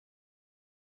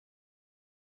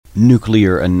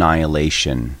nuclear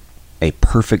annihilation, a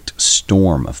perfect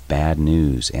storm of bad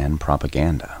news and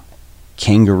propaganda,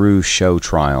 kangaroo show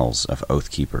trials of Oath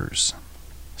Keepers,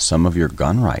 some of your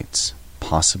gun rights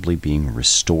possibly being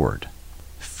restored,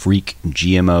 freak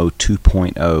GMO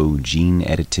 2.0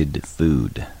 gene-edited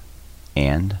food,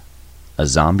 and a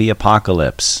zombie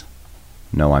apocalypse.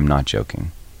 No, I'm not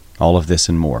joking. All of this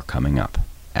and more coming up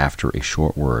after a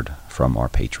short word from our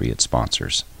Patriot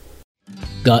sponsors.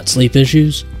 Got sleep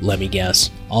issues? Let me guess.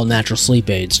 All natural sleep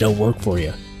aids don't work for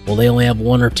you. Well, they only have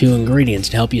 1 or 2 ingredients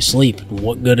to help you sleep.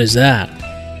 What good is that?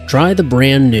 Try the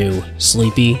brand new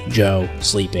Sleepy Joe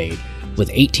Sleep Aid. With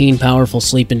 18 powerful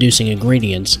sleep-inducing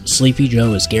ingredients, Sleepy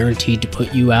Joe is guaranteed to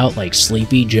put you out like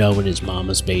Sleepy Joe in his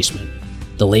mama's basement.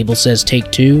 The label says take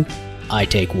 2, I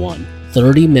take 1.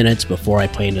 30 minutes before I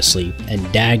plan to sleep, and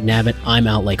dagnabbit, I'm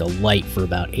out like a light for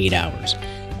about 8 hours.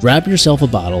 Grab yourself a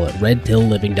bottle at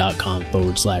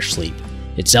redpillliving.com/sleep.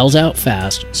 It sells out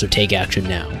fast, so take action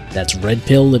now. That's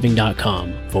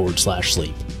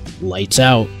redpillliving.com/sleep. Lights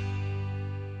out.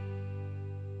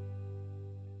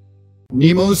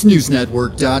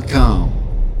 NemosNewsNetwork.com.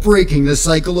 Breaking the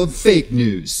cycle of fake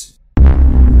news.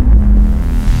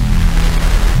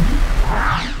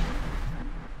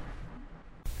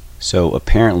 So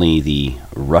apparently the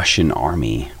Russian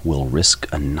army will risk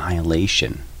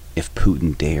annihilation if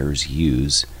Putin dares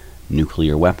use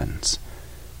nuclear weapons.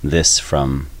 This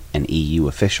from an EU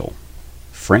official.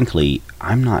 Frankly,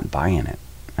 I'm not buying it.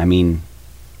 I mean,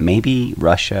 maybe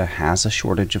Russia has a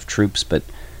shortage of troops, but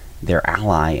their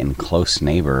ally and close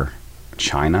neighbor,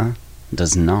 China,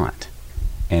 does not.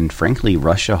 And frankly,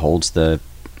 Russia holds the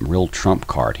real trump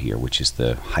card here, which is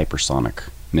the hypersonic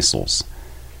missiles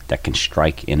that can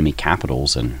strike enemy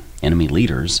capitals and enemy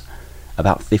leaders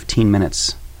about 15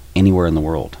 minutes anywhere in the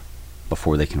world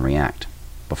before they can react,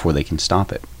 before they can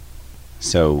stop it.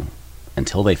 So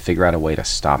until they figure out a way to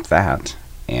stop that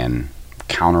and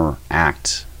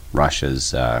counteract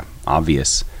Russia's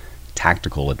obvious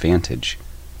tactical advantage,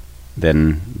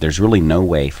 then there's really no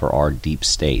way for our deep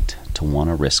state to want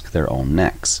to risk their own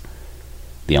necks.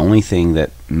 The only thing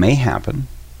that may happen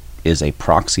is a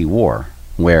proxy war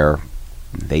where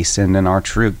they send in our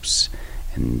troops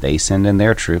and they send in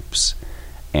their troops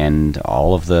and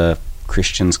all of the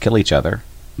Christians kill each other,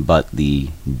 but the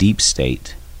deep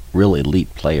state, real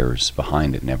elite players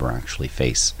behind it, never actually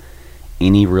face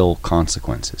any real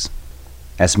consequences.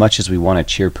 As much as we want to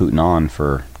cheer Putin on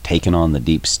for taking on the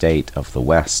deep state of the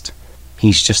West,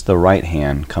 he's just the right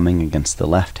hand coming against the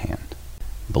left hand.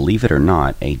 Believe it or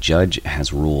not, a judge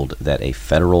has ruled that a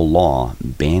federal law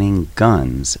banning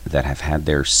guns that have had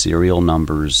their serial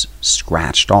numbers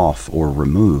scratched off or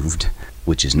removed,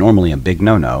 which is normally a big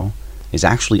no-no, is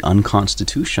actually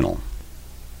unconstitutional.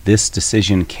 This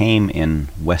decision came in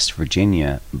West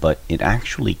Virginia, but it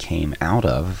actually came out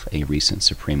of a recent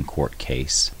Supreme Court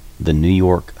case, the New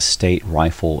York State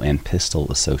Rifle and Pistol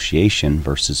Association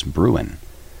versus Bruin,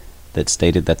 that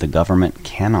stated that the government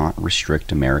cannot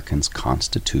restrict Americans'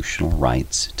 constitutional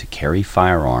rights to carry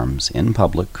firearms in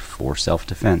public for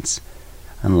self-defense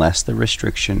unless the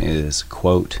restriction is,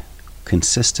 quote,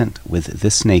 consistent with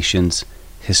this nation's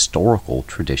historical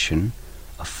tradition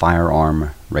of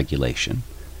firearm regulation,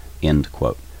 end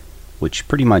quote, which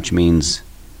pretty much means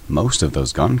most of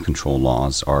those gun control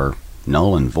laws are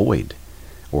null and void,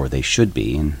 or they should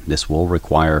be, and this will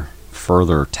require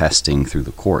further testing through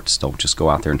the courts. Don't just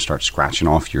go out there and start scratching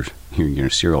off your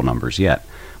serial numbers yet,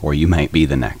 or you might be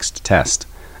the next test.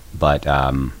 But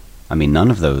I mean, none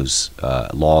of those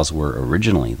laws were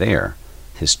originally there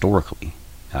historically.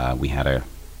 We had a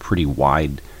pretty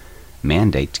wide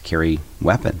mandate to carry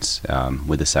weapons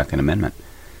with the Second Amendment.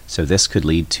 So this could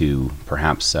lead to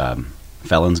perhaps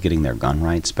felons getting their gun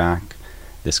rights back.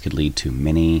 This could lead to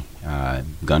many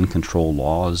gun control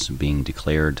laws being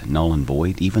declared null and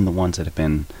void, even the ones that have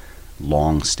been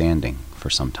long-standing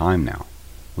for some time now,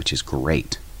 which is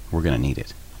great. We're going to need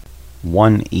it.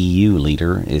 One EU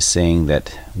leader is saying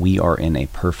that we are in a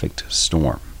perfect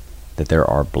storm, that there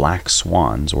are black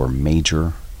swans or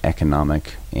major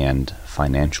economic and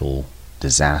financial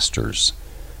disasters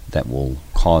that will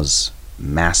cause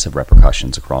massive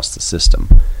repercussions across the system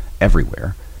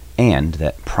everywhere, and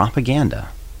that propaganda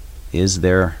is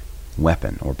their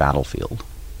weapon or battlefield.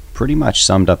 Pretty much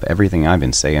summed up everything I've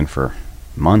been saying for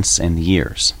months and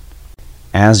years.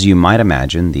 As you might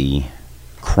imagine, the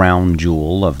crown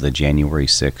jewel of the January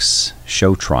 6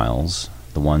 show trials,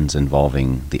 the ones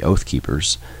involving the Oath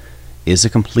Keepers, is a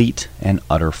complete and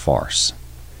utter farce.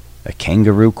 A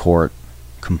kangaroo court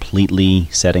completely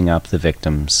setting up the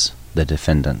victims, the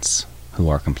defendants, who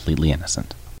are completely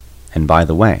innocent. And by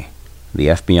the way, The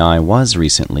FBI was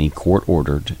recently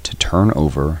court-ordered to turn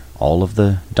over all of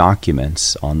the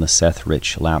documents on the Seth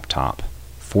Rich laptop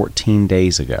 14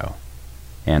 days ago.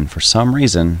 And for some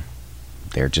reason,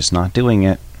 they're just not doing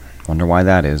it. Wonder why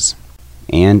that is.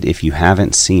 And if you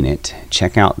haven't seen it,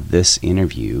 check out this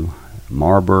interview.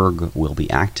 Marburg will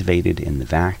be activated in the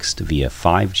vaxxed via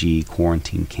 5G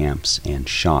quarantine camps and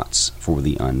shots for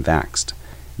the unvaxxed.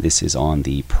 This is on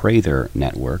the Prather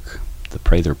network, the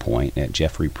Prather Point at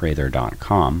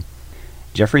jeffreyprather.com.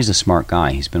 Jeffrey's a smart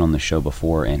guy. He's been on the show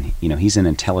before, and he's an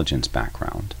intelligence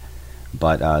background.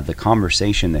 But the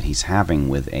conversation that he's having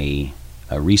with a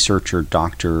researcher,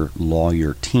 doctor,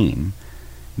 lawyer team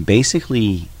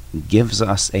basically gives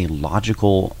us a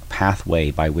logical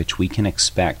pathway by which we can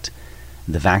expect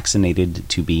the vaccinated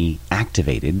to be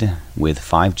activated with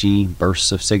 5G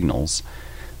bursts of signals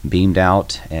beamed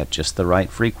out at just the right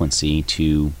frequency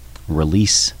to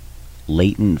release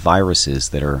latent viruses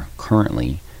that are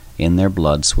currently in their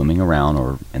blood swimming around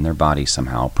or in their body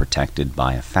somehow protected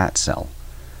by a fat cell.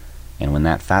 And when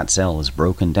that fat cell is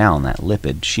broken down, that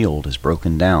lipid shield is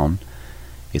broken down,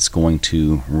 it's going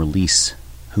to release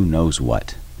who knows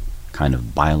what kind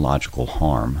of biological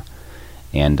harm.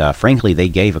 And frankly, they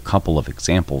gave a couple of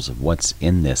examples of what's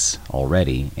in this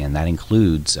already, and that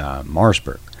includes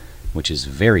Marsburg, which is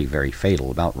very, very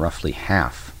fatal, about roughly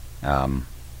half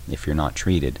if you're not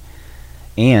treated.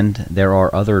 And there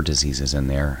are other diseases in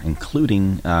there,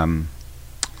 including,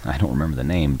 I don't remember the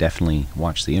name, definitely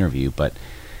watch the interview, but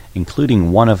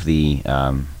including one of the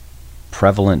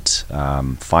prevalent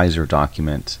Pfizer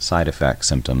document side effect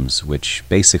symptoms, which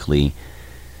basically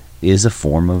is a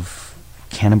form of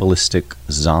cannibalistic,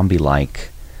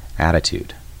 zombie-like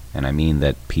attitude. And I mean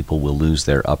that people will lose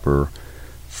their upper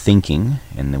thinking,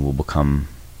 and they will become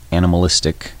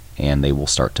animalistic, and they will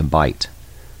start to bite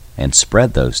and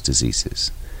spread those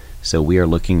diseases. So we are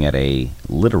looking at a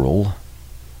literal,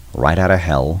 right out of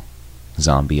hell,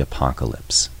 zombie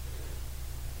apocalypse.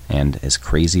 And as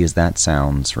crazy as that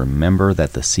sounds, remember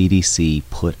that the CDC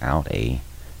put out a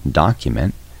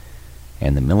document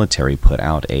and the military put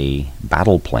out a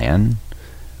battle plan,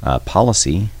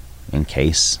 policy, in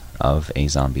case of a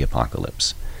zombie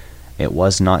apocalypse. It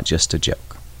was not just a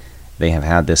joke. They have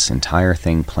had this entire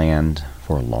thing planned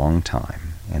for a long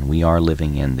time, and we are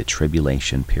living in the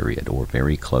tribulation period, or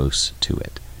very close to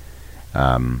it.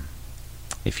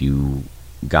 If you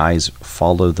guys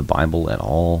follow the Bible at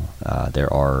all,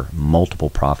 there are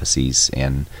multiple prophecies,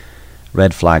 and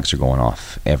red flags are going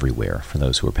off everywhere for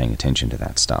those who are paying attention to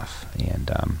that stuff.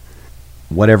 And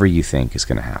whatever you think is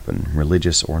going to happen,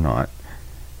 religious or not,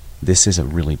 this is a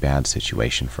really bad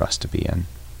situation for us to be in.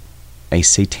 A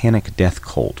satanic death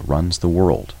cult runs the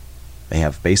world. They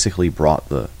have basically brought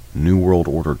the New World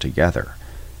Order together,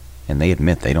 and they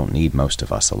admit they don't need most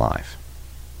of us alive.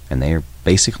 And they are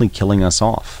basically killing us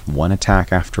off, one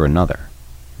attack after another.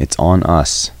 It's on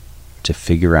us to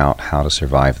figure out how to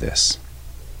survive this.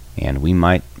 And we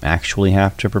might actually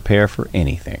have to prepare for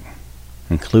anything,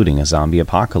 including a zombie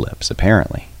apocalypse,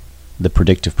 apparently. The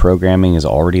predictive programming is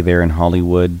already there in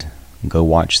Hollywood. Go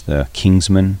watch the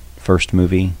Kingsman first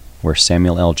movie, where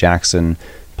Samuel L. Jackson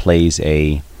plays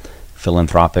a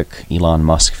philanthropic Elon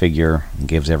Musk figure,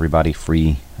 gives everybody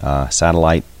free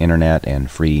satellite internet and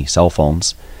free cell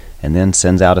phones, and then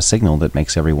sends out a signal that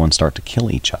makes everyone start to kill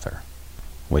each other,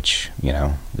 which,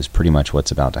 is pretty much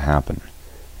what's about to happen.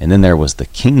 And then there was the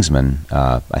Kingsman,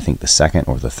 I think the second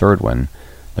or the third one,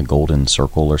 the Golden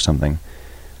Circle or something.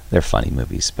 They're funny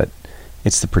movies, but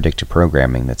it's the predictive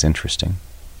programming that's interesting.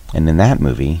 And in that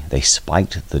movie, they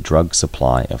spiked the drug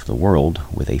supply of the world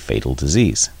with a fatal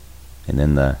disease. And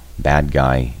then the bad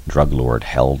guy drug lord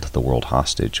held the world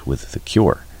hostage with the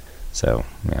cure. So,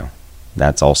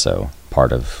 that's also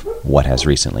part of what has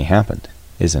recently happened,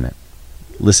 isn't it?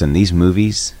 Listen, these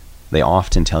movies, they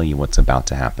often tell you what's about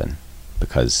to happen,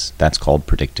 because that's called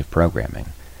predictive programming.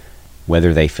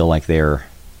 Whether they feel like they're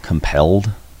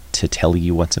compelled to tell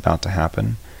you what's about to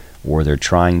happen, or they're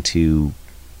trying to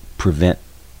prevent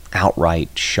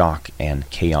outright shock and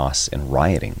chaos and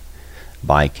rioting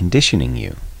by conditioning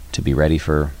you to be ready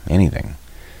for anything,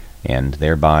 and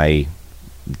thereby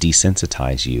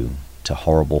desensitize you to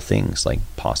horrible things like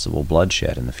possible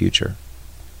bloodshed in the future.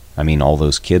 I mean, all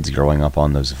those kids growing up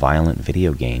on those violent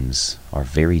video games are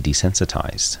very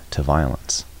desensitized to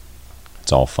violence.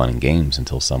 It's all fun and games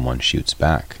until someone shoots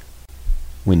back.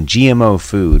 When GMO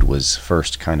food was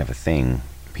first kind of a thing,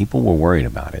 people were worried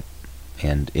about it,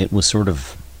 and it was sort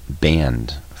of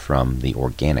banned from the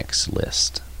organics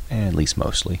list, at least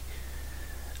mostly.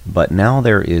 But now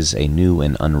there is a new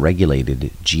and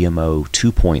unregulated GMO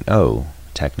 2.0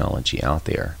 technology out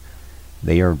there,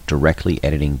 They are directly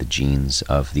editing the genes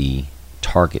of the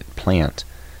target plant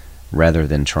rather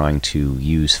than trying to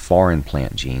use foreign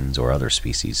plant genes or other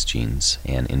species genes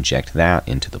and inject that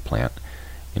into the plant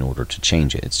in order to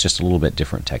change it. It's just a little bit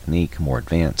different technique, more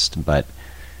advanced, but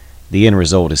the end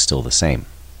result is still the same.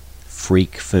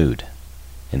 Freak food.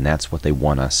 And that's what they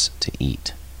want us to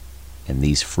eat. And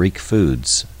these freak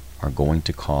foods are going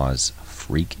to cause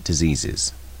freak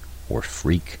diseases or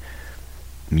freak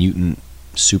mutant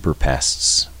super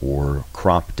pests or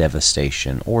crop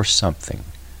devastation or something.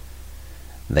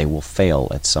 They will fail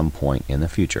at some point in the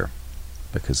future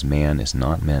because man is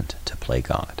not meant to play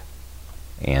God.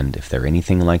 And if they're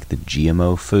anything like the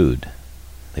GMO food,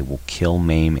 they will kill,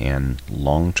 maim, and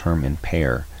long-term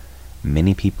impair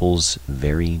many people's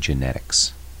very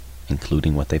genetics,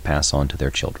 including what they pass on to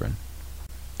their children.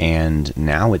 And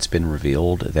now it's been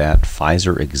revealed that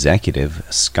Pfizer executive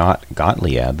Scott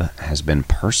Gottlieb has been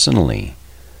personally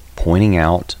pointing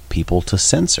out people to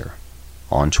censor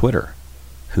on Twitter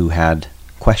who had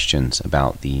questions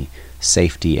about the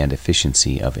safety and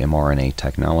efficiency of mRNA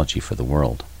technology for the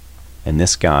world. And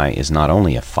this guy is not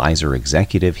only a Pfizer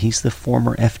executive, he's the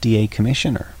former FDA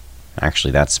commissioner.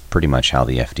 Actually, that's pretty much how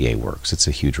the FDA works. It's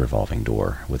a huge revolving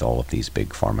door with all of these big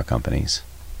pharma companies.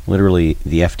 Literally,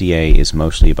 the FDA is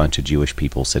mostly a bunch of Jewish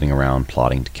people sitting around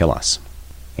plotting to kill us.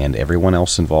 And everyone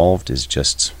else involved is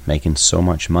just making so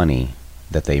much money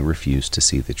that they refuse to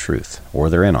see the truth, or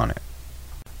they're in on it.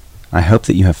 I hope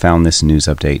that you have found this news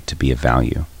update to be of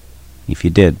value. If you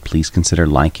did, please consider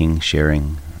liking,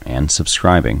 sharing, and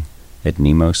subscribing at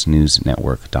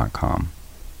nemosnewsnetwork.com.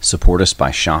 Support us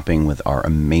by shopping with our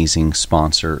amazing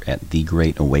sponsor at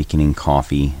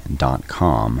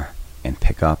thegreatawakeningcoffee.com and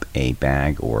pick up a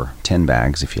bag or 10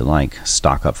 bags if you like,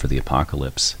 stock up for the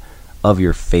apocalypse, of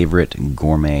your favorite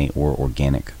gourmet or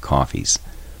organic coffees.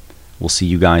 We'll see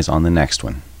you guys on the next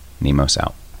one. Nemos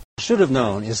out. Should have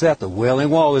known is that the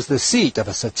Wailing Wall is the seat of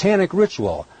a satanic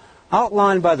ritual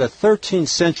outlined by the 13th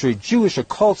century Jewish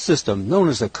occult system known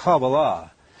as the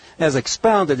Kabbalah, as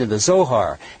expounded in the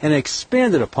Zohar and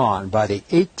expanded upon by the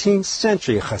 18th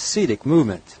century Hasidic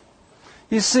movement.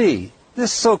 You see,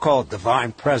 this so-called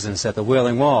divine presence at the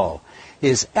Wailing Wall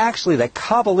is actually the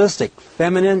Kabbalistic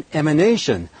feminine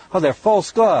emanation of their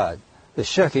false god, the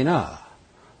Shekinah.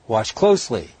 Watch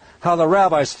closely how the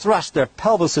rabbis thrust their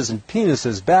pelvises and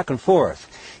penises back and forth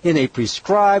in a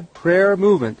prescribed prayer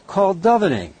movement called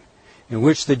davening, in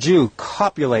which the Jew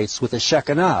copulates with the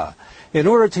Shekinah in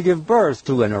order to give birth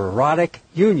to an erotic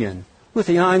union with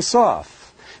the Ein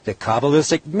Sof, the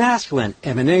Kabbalistic masculine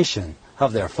emanation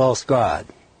of their false god.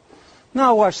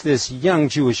 Now watch this young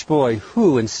Jewish boy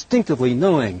who, instinctively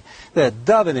knowing that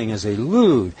davening is a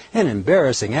lewd and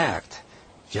embarrassing act,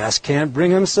 just can't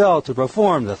bring himself to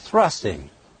perform the thrusting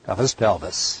of his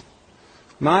pelvis.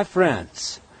 My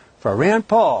friends, for Rand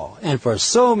Paul and for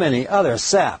so many other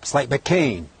saps like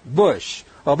McCain, Bush,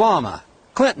 Obama,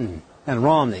 Clinton, and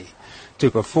Romney,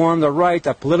 to perform the rite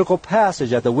of political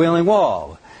passage at the Wailing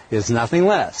Wall is nothing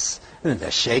less than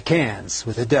to shake hands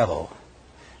with the devil.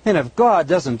 And if God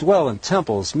doesn't dwell in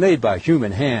temples made by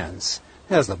human hands,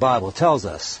 as the Bible tells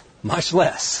us, much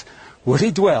less would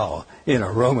he dwell in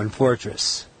a Roman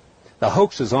fortress. The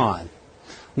hoax is on.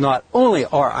 Not only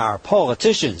are our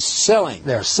politicians selling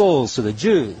their souls to the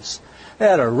Jews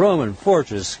at a Roman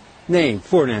fortress named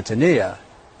Fort Antonia,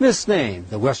 misnamed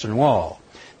the Western Wall,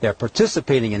 they're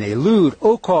participating in a lewd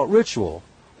occult ritual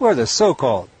where the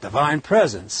so-called divine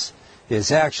presence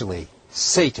is actually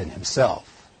Satan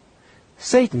himself.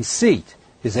 Satan's seat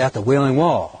is at the Wailing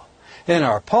Wall, and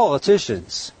our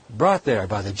politicians, brought there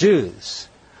by the Jews,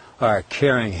 are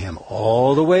carrying him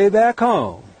all the way back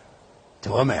home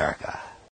to America.